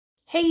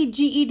Hey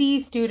GED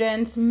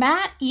students,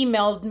 Matt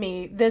emailed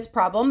me this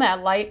problem at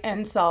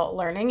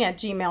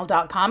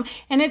lightandsaltlearning@gmail.com,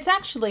 and it's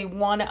actually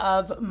one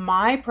of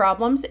my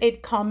problems.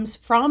 It comes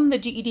from the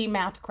GED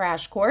Math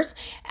Crash Course,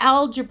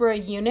 Algebra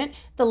Unit,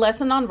 the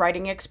lesson on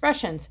writing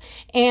expressions.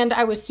 And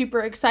I was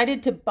super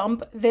excited to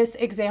bump this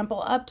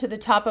example up to the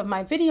top of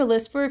my video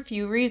list for a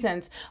few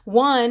reasons.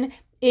 One,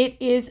 it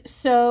is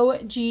so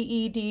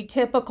GED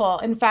typical.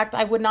 In fact,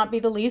 I would not be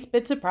the least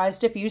bit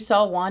surprised if you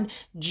saw one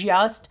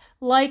just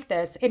like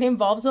this. It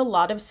involves a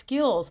lot of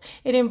skills.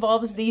 It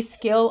involves the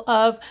skill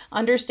of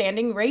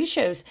understanding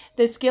ratios,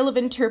 the skill of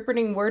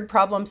interpreting word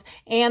problems,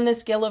 and the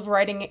skill of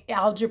writing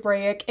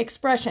algebraic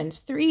expressions.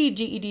 3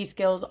 GED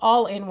skills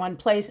all in one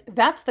place.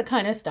 That's the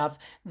kind of stuff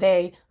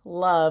they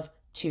love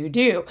to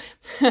do.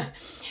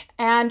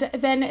 And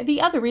then the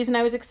other reason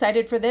I was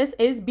excited for this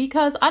is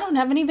because I don't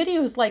have any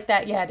videos like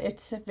that yet.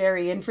 It's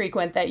very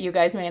infrequent that you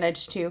guys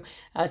manage to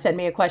send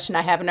me a question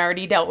I haven't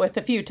already dealt with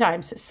a few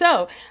times.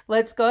 So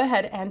let's go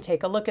ahead and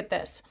take a look at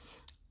this.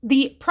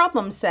 The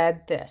problem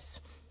said this: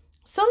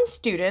 some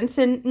students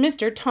in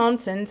Mr.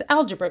 Thompson's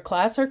algebra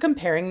class are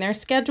comparing their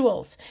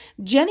schedules.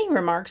 Jenny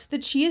remarks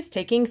that she is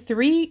taking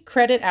 3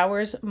 credit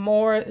hours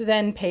more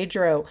than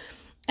Pedro,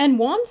 and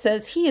Juan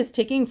says he is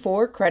taking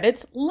 4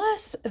 credits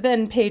less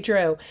than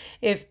Pedro.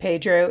 If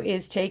Pedro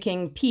is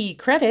taking P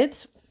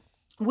credits,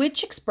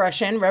 which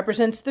expression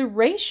represents the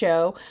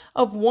ratio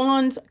of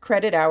Juan's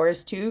credit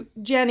hours to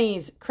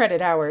Jenny's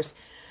credit hours?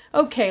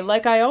 Okay,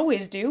 like I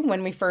always do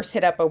when we first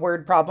hit up a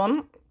word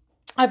problem,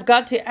 I've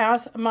got to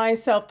ask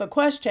myself the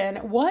question,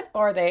 what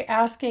are they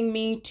asking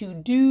me to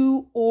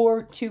do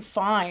or to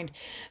find?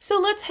 So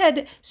let's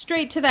head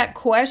straight to that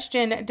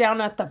question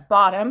down at the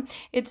bottom.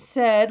 It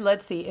said,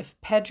 let's see, if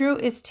Pedro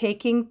is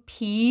taking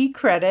P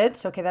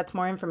credits, okay, that's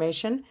more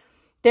information.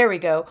 There we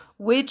go.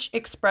 Which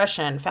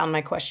expression, found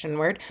my question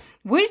word.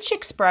 Which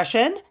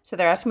expression, so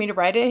they're asking me to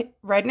write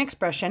an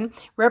expression,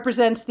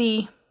 represents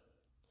the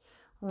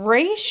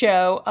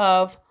ratio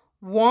of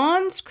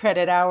Juan's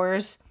credit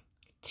hours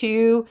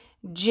to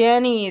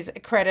Jenny's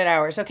credit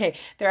hours. Okay,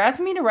 they're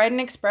asking me to write an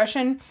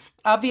expression.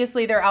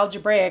 Obviously, they're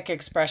algebraic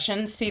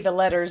expressions. See the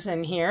letters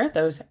in here,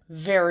 those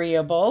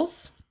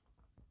variables.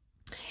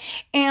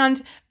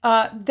 And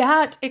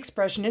that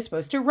expression is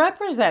supposed to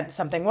represent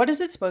something. What is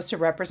it supposed to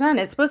represent?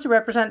 It's supposed to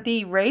represent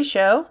the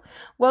ratio.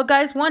 Well,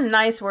 guys, one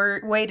nice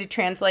way to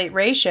translate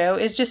ratio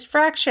is just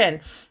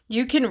fraction.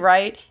 You can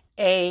write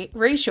a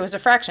ratio as a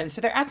fraction. So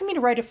they're asking me to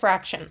write a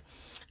fraction.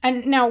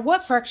 And now,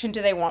 what fraction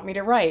do they want me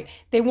to write?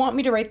 They want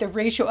me to write the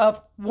ratio of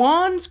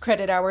Juan's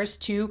credit hours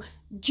to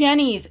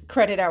Jenny's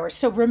credit hours.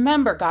 So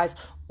remember, guys,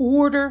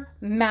 order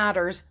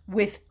matters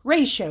with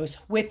ratios,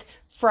 with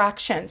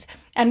fractions.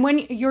 And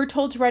when you're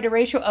told to write a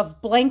ratio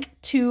of blank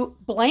to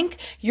blank,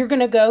 you're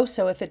going to go,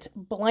 so if it's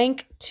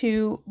blank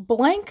to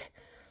blank,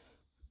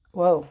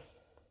 whoa.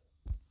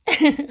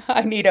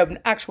 I need an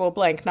actual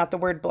blank, not the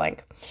word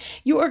blank.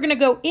 You are going to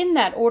go in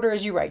that order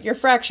as you write your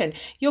fraction.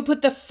 You'll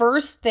put the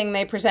first thing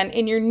they present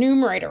in your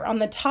numerator on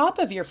the top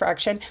of your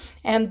fraction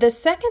and the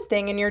second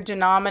thing in your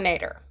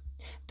denominator,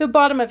 the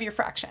bottom of your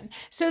fraction.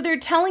 So they're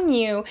telling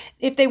you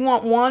if they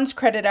want Juan's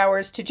credit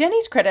hours to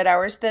Jenny's credit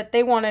hours, that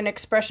they want an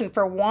expression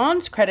for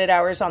Juan's credit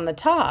hours on the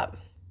top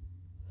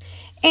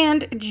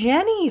and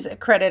Jenny's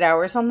credit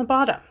hours on the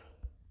bottom.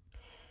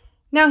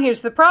 Now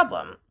here's the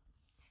problem.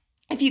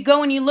 If you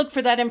go and you look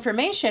for that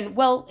information,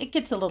 well, it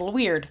gets a little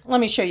weird. Let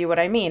me show you what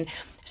I mean.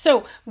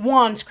 So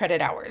Juan's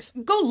credit hours.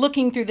 Go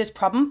looking through this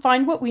problem,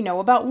 find what we know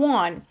about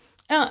Juan.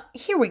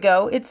 Here we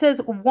go. It says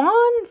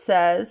Juan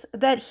says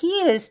that he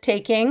is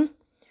taking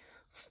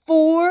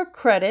 4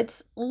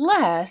 credits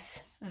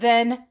less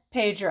than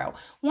Pedro.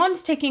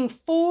 Juan's taking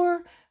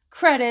 4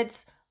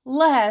 credits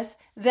less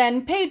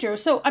than Pedro.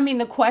 So, I mean,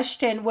 the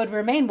question would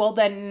remain, well,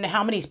 then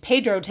how many is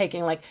Pedro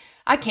taking? Like,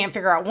 I can't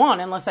figure out Juan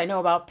unless I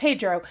know about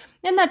Pedro.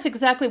 And that's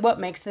exactly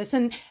what makes this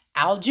an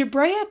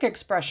algebraic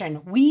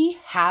expression. We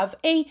have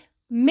a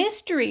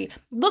mystery.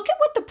 Look at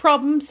what the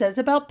problem says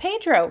about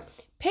Pedro.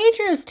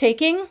 Pedro is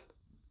taking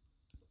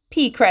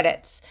P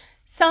credits.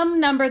 Some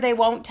number they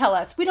won't tell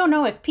us. We don't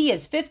know if P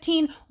is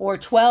 15 or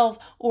 12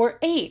 or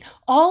 8.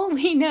 All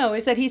we know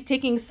is that he's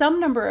taking some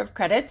number of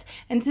credits,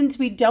 and since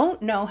we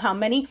don't know how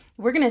many,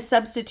 we're going to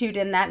substitute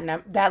in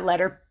that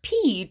letter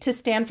P to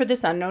stand for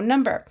this unknown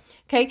number.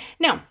 Okay,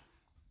 now,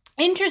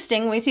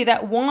 interesting, we see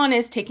that Juan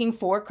is taking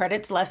 4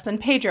 credits less than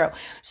Pedro.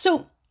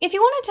 So if you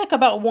want to talk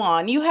about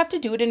Juan, you have to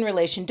do it in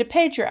relation to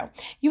Pedro.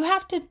 You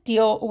have to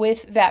deal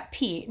with that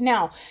P.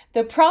 Now,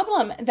 the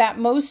problem that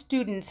most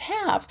students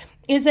have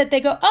is that they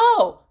go,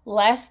 oh,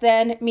 less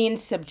than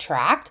means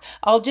subtract.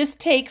 I'll just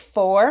take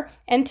 4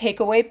 and take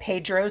away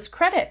Pedro's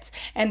credits.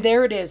 And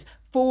there it is,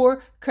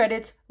 4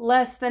 credits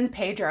less than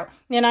Pedro.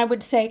 And I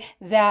would say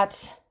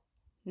that's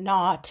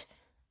not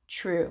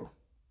true.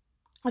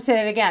 I'll say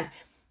that again.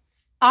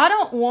 I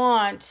don't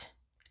want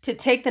to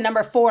take the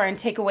number 4 and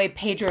take away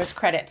Pedro's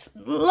credits.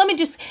 Let me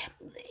just,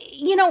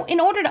 in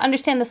order to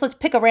understand this, let's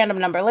pick a random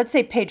number. Let's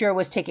say Pedro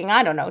was taking,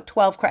 I don't know,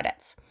 12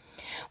 credits.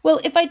 Well,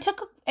 if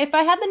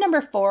I had the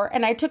number 4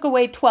 and I took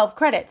away 12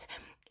 credits,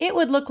 it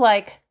would look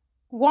like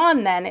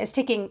Juan then is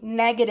taking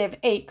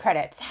 -8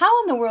 credits.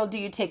 How in the world do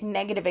you take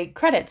 -8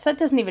 credits? That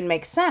doesn't even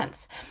make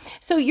sense.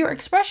 So your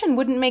expression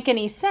wouldn't make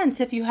any sense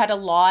if you had a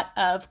lot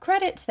of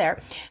credits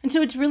there. And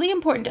so it's really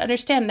important to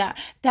understand that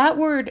that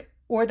word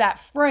or that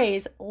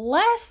phrase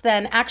less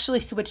than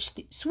actually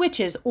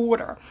switches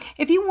order.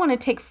 If you want to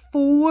take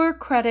 4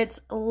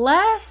 credits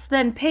less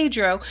than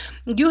Pedro,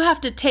 you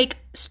have to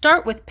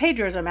start with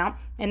Pedro's amount,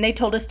 and they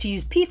told us to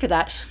use P for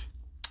that,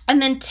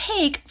 and then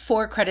take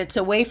 4 credits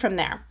away from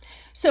there.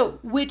 So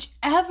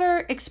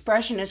whichever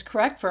expression is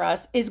correct for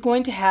us is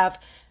going to have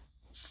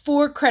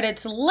 4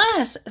 credits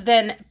less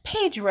than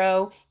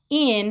Pedro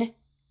in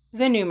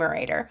the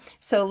numerator.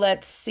 So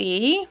let's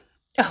see.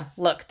 Oh,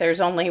 look,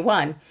 there's only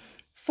one.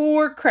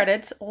 4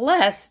 credits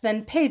less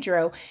than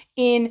Pedro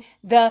in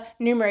the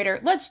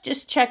numerator. Let's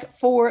just check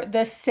for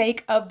the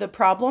sake of the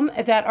problem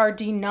that our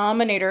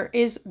denominator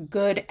is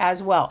good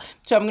as well.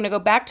 So I'm going to go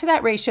back to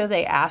that ratio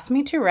they asked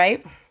me to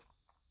write.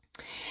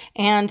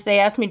 And they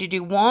asked me to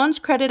do Juan's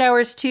credit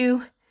hours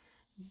to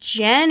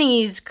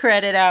Jenny's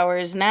credit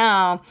hours.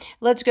 Now,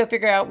 let's go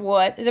figure out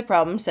what the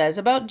problem says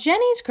about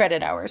Jenny's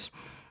credit hours.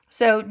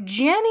 So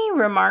Jenny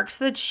remarks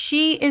that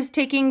she is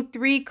taking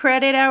 3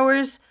 credit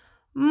hours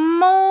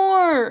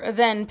more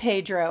than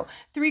Pedro.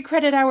 3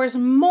 credit hours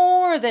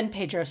more than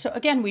Pedro. So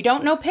again, we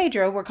don't know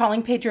Pedro. We're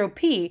calling Pedro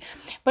P.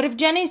 But if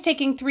Jenny's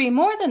taking 3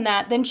 more than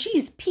that, then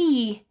she's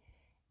P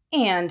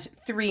and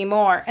 3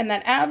 more. And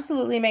that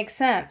absolutely makes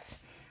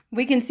sense.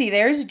 We can see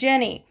there's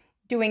Jenny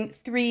doing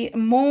 3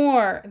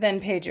 more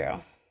than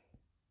Pedro.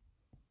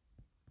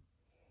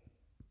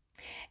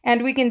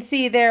 And we can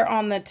see there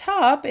on the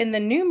top in the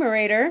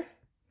numerator,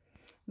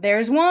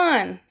 there's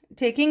Juan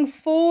taking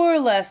 4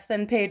 less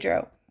than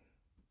Pedro.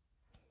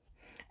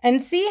 And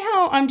see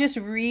how I'm just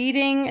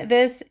reading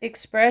this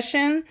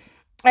expression?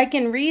 I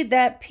can read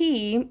that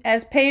P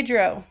as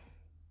Pedro.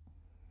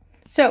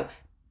 So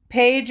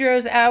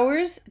Pedro's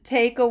hours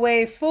take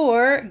away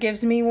 4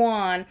 gives me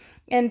Juan.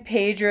 And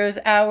Pedro's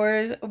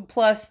hours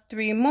plus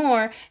 3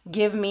 more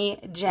give me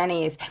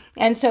Jenny's.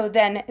 And so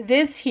then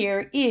this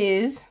here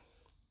is,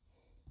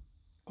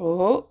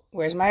 oh,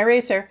 where's my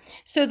eraser?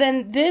 So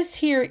then this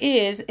here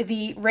is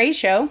the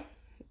ratio,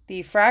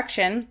 the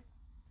fraction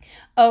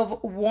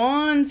of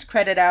Juan's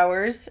credit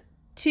hours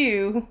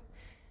to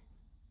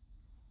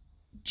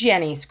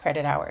Jenny's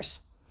credit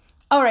hours.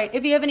 All right,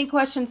 if you have any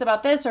questions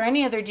about this or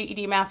any other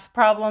GED math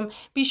problem,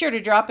 be sure to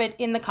drop it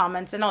in the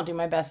comments and I'll do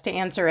my best to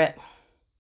answer it.